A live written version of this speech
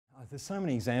There's so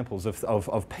many examples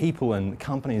of people and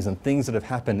companies and things that have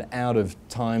happened out of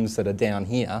times that are down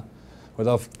here, where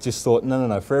they've just thought,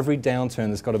 no, for every downturn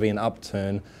there's got to be an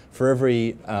upturn. For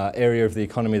every area of the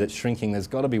economy that's shrinking, there's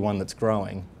got to be one that's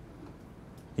growing.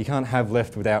 You can't have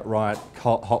left without right,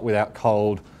 hot without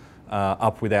cold,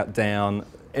 up without down.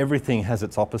 Everything has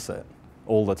its opposite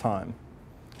all the time.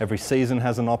 Every season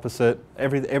has an opposite,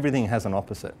 everything has an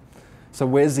opposite. So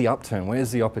where's the upturn?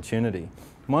 Where's the opportunity?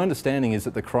 My understanding is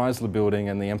that the Chrysler Building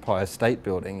and the Empire State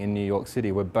Building in New York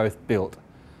City were both built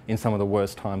in some of the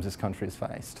worst times this country has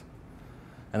faced.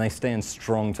 And they stand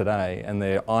strong today, and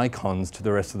they're icons to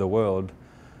the rest of the world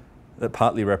that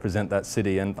partly represent that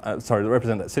city and,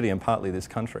 and partly this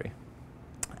country.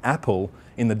 Apple,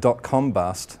 in the dot-com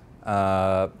bust,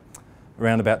 around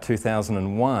about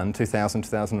 2001,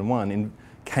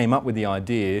 came up with the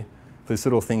idea for this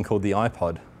little thing called the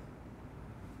iPod,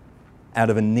 out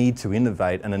of a need to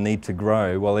innovate and a need to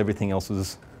grow while everything else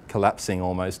was collapsing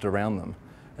almost around them.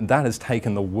 And that has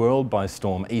taken the world by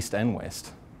storm, east and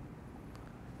west.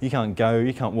 You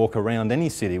can't walk around any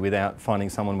city without finding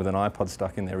someone with an iPod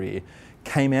stuck in their ear.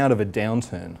 Came out of a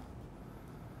downturn.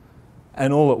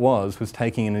 And all it was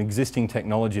taking an existing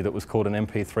technology that was called an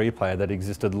MP3 player that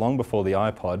existed long before the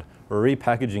iPod,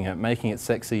 repackaging it, making it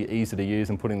sexy, easy to use,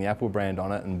 and putting the Apple brand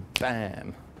on it, and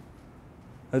bam.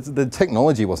 The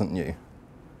technology wasn't new. It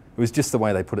was just the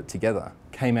way they put it together.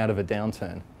 Came out of a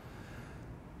downturn.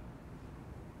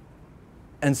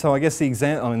 And so I guess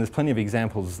there's plenty of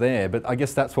examples there, but I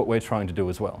guess that's what we're trying to do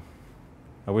as well.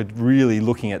 We're really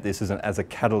looking at this as a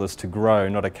catalyst to grow,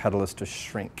 not a catalyst to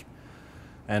shrink.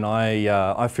 And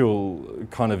I feel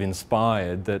kind of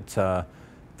inspired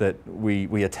that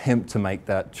we attempt to make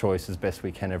that choice as best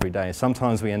we can every day.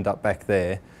 Sometimes we end up back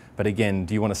there, but again,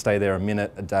 do you want to stay there a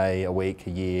minute, a day, a week, a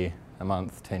year, a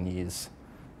month, 10 years?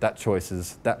 That choice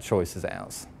is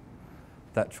ours.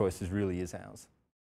 That choice really is ours.